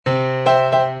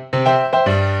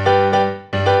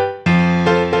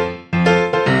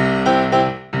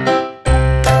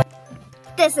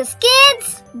This is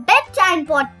Kids Bedtime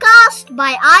Podcast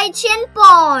by iChin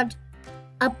Pod,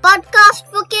 a podcast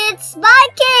for kids by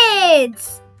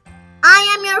kids.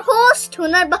 I am your host,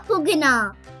 Hunar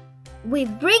Bahugina. We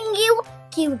bring you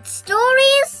cute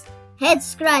stories,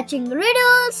 head-scratching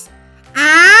riddles,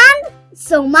 and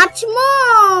so much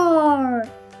more.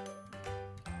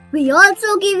 We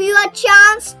also give you a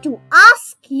chance to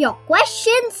ask your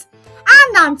questions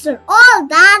and answer all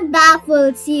that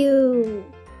baffles you.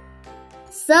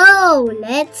 So,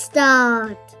 let's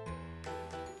start.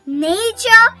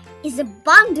 Nature is a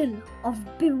bundle of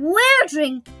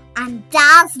bewildering and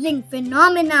dazzling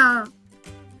phenomena.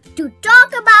 To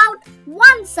talk about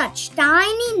one such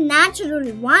tiny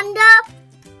natural wonder,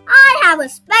 I have a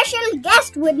special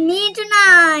guest with me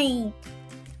tonight.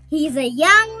 He's a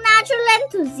young natural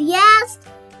enthusiast,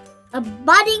 a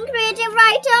budding creative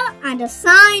writer, and a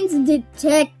science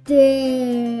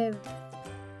detective.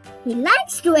 He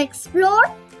likes to explore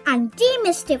and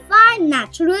demystify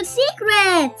natural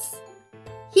secrets.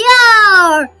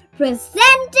 Here,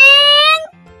 presenting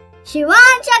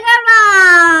Shivansh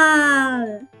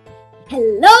Agarwal.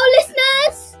 Hello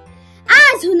listeners!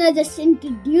 As Hunar just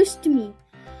introduced me,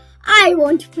 I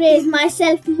won't praise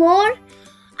myself more.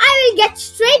 I will get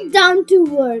straight down to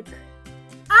work.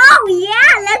 Oh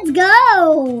yeah, let's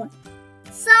go!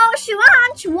 So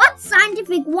Shivansh, what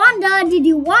scientific wonder did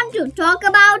you want to talk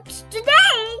about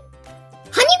today?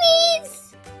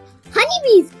 Honeybees!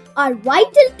 Honeybees are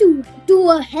vital to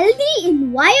a healthy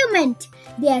environment.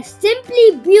 They are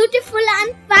simply beautiful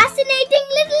and fascinating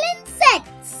little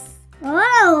insects.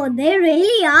 Oh, they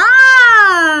really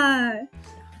are!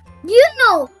 You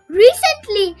know,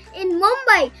 recently in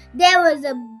Mumbai, there was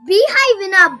a beehive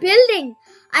in our building.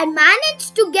 I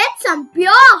managed to get some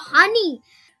pure honey.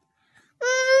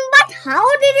 But how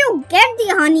did you get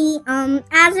the honey?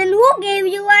 As in who gave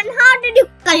you and how did you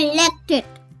collect it?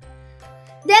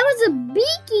 There was a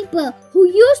beekeeper who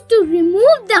used to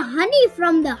remove the honey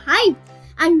from the hive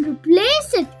and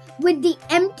replace it with the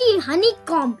empty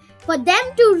honeycomb for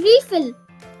them to refill.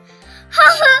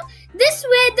 Haha, this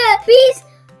way the bees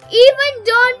even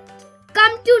don't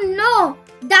come to know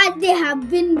that they have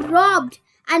been robbed,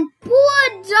 and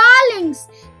poor darlings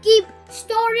keep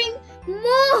storing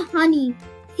more honey.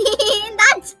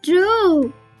 That's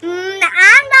true. And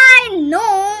I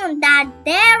know that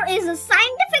there is a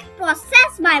scientific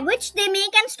process by which they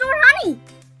make and store honey.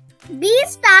 Bees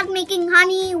start making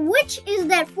honey, which is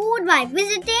their food, by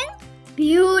visiting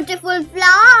beautiful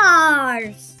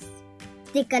flowers.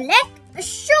 They collect a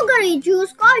sugary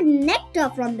juice called nectar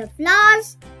from the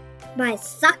flowers by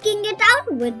sucking it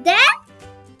out with their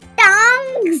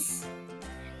tongues.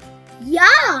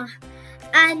 Yeah,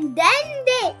 and then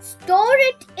they store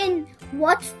it in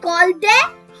what's called their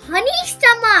honey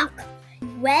stomach.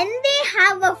 When they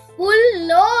have a full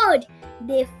load,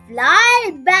 they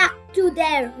fly back to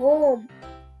their home,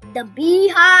 the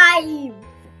beehive.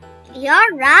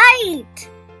 You're right.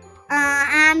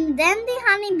 And then the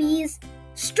honeybees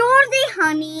store the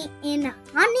honey in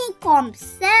honeycomb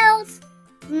cells.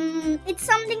 It's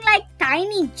something like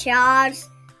tiny jars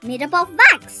made up of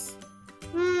wax.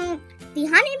 The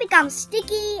honey becomes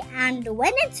sticky, and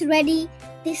when it's ready,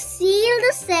 they seal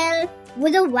the cell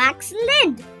with a wax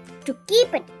lid to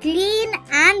keep it clean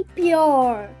and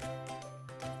pure.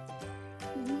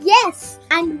 Yes,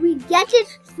 and we get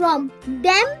it from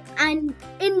them and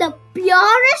in the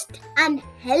purest and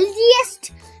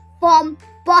healthiest form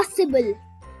possible.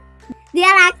 They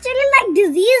are actually like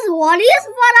disease warriors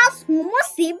for us Homo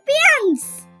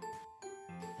sapiens.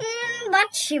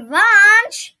 But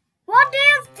Shivansh, what do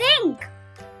you think?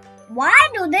 Why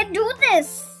do they do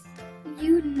this?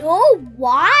 You know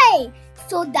why?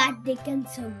 So that they can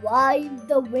survive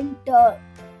the winter.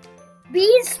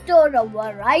 Bees store a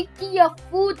variety of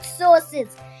food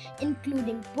sources,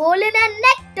 including pollen and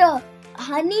nectar.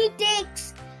 Honey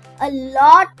takes a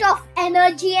lot of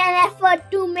energy and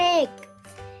effort to make.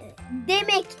 They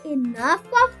make enough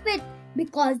of it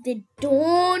because they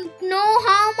don't know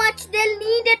how much they'll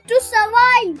need it to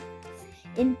survive.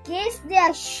 In case they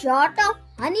are short of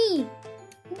honey,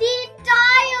 the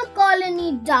entire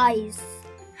colony dies.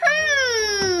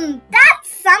 That's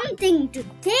something to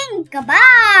think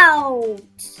about.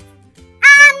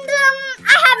 And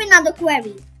I have another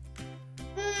query.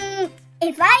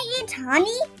 If I eat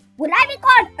honey, would I be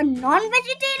called a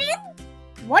non-vegetarian?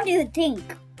 What do you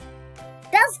think?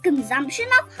 Does consumption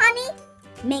of honey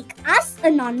make us a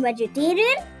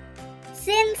non-vegetarian?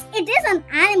 Since it is an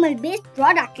animal-based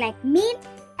product like meat,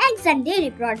 eggs and dairy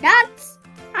products,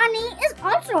 honey is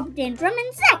also obtained from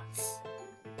insects.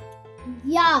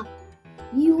 Yeah,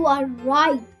 you are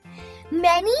right.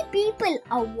 Many people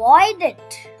avoid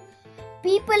it.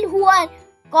 people who are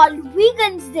called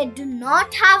vegans, they do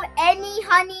not have any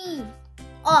honey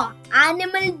or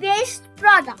animal-based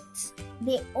products.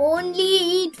 They only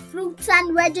eat fruits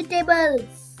and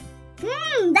vegetables.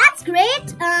 That's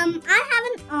great. I have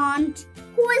an aunt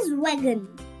who is vegan.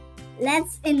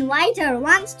 Let's invite her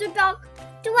once to talk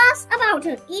to us about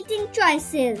her eating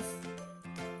choices.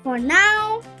 For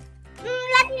now,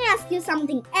 let me ask you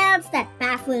something else that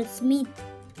baffles me.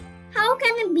 How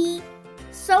can a bee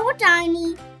so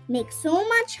tiny make so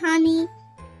much honey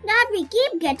that we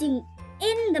keep getting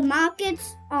in the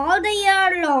markets all the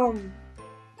year long?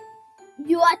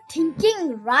 You are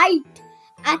thinking right.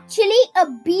 Actually, a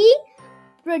bee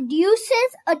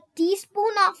produces a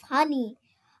teaspoon of honey,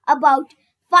 about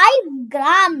 5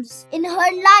 grams in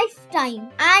her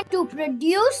lifetime. And to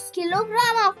produce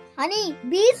kilogram of honey,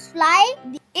 bees fly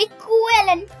the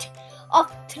equivalent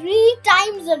of 3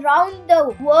 times around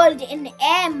the world in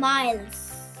air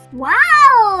miles.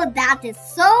 Wow, that is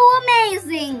so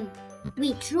amazing!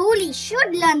 We truly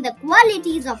should learn the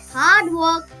qualities of hard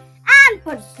work and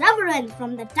perseverance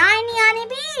from the tiny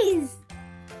honeybees.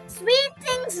 Sweet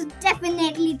things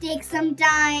definitely take some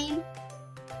time.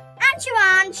 And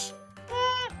Shivansh,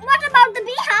 what about the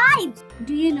beehives?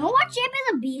 Do you know what shape is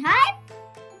a beehive?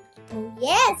 Oh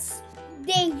yes,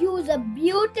 they use a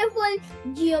beautiful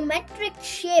geometric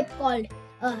shape called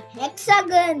a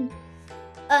hexagon.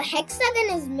 A hexagon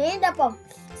is made up of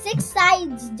 6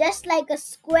 sides, just like a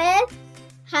square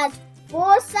has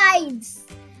 4 sides.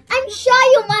 I'm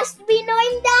sure you must be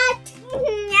knowing that.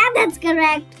 Yeah, that's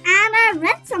correct. And I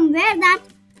read somewhere that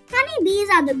honeybees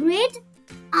are the great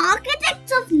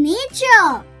architects of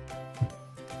nature.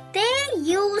 They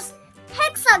use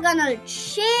hexagonal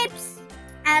shapes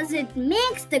as it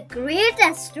makes the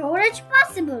greatest storage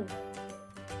possible.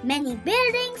 Many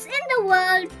buildings in the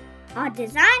world are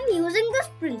designed using this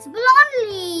principle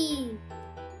only.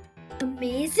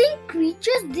 Amazing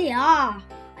creatures they are.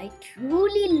 I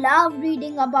truly love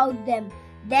reading about them.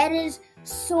 There is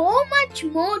so much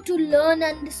more to learn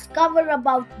and discover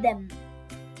about them.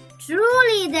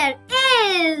 Truly there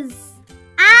is.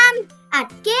 And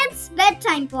at Kids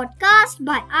Bedtime Podcast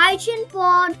by iChin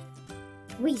Pod,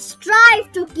 we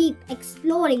strive to keep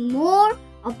exploring more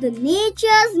of the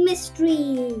nature's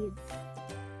mysteries.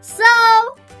 So,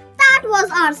 that was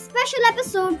our special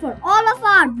episode for all of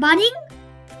our budding,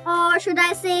 or should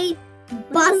I say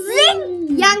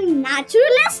buzzing young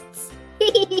naturalists.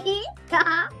 Thank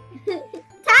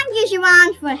you,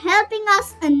 Shivansh, for helping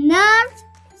us unearth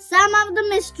some of the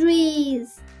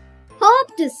mysteries.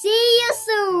 Hope to see you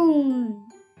soon.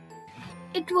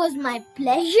 It was my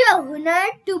pleasure,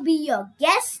 Hunar, to be your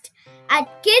guest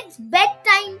at Kids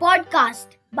Bedtime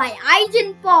Podcast by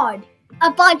iChin Pod.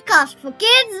 A podcast for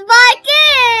kids by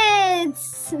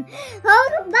kids.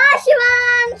 Oh, bye,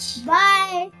 Shivansh.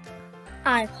 Bye.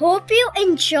 I hope you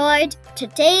enjoyed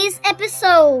today's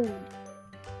episode.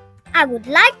 I would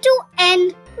like to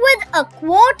end with a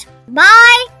quote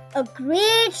by a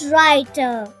great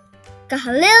writer,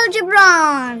 Khalil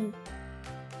Gibran.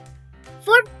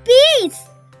 For peace,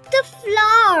 the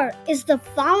flower is the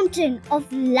fountain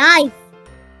of life.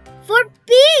 For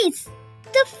peace,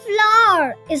 the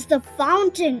flower is the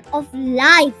fountain of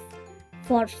life.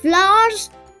 For flowers,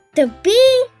 the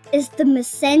bee is the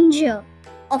messenger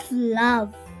of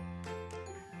love.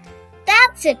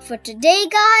 That's it for today,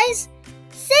 guys.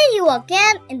 See you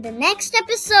again in the next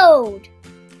episode.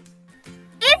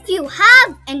 If you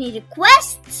have any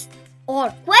requests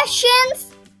or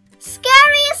questions,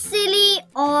 scary, silly,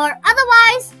 or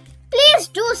otherwise, please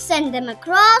do send them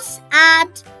across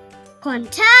at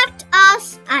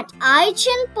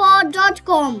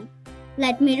contactus@ichinpod.com.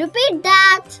 Let me repeat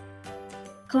that.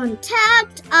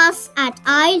 Contact us at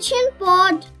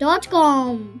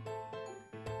ichinpod.com.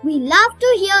 We love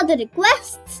to hear the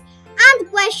requests and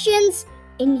questions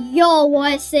in your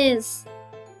voices.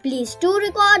 Please do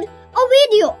record a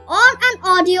video or an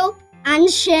audio and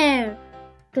share.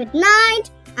 Good night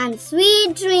and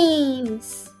sweet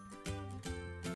dreams.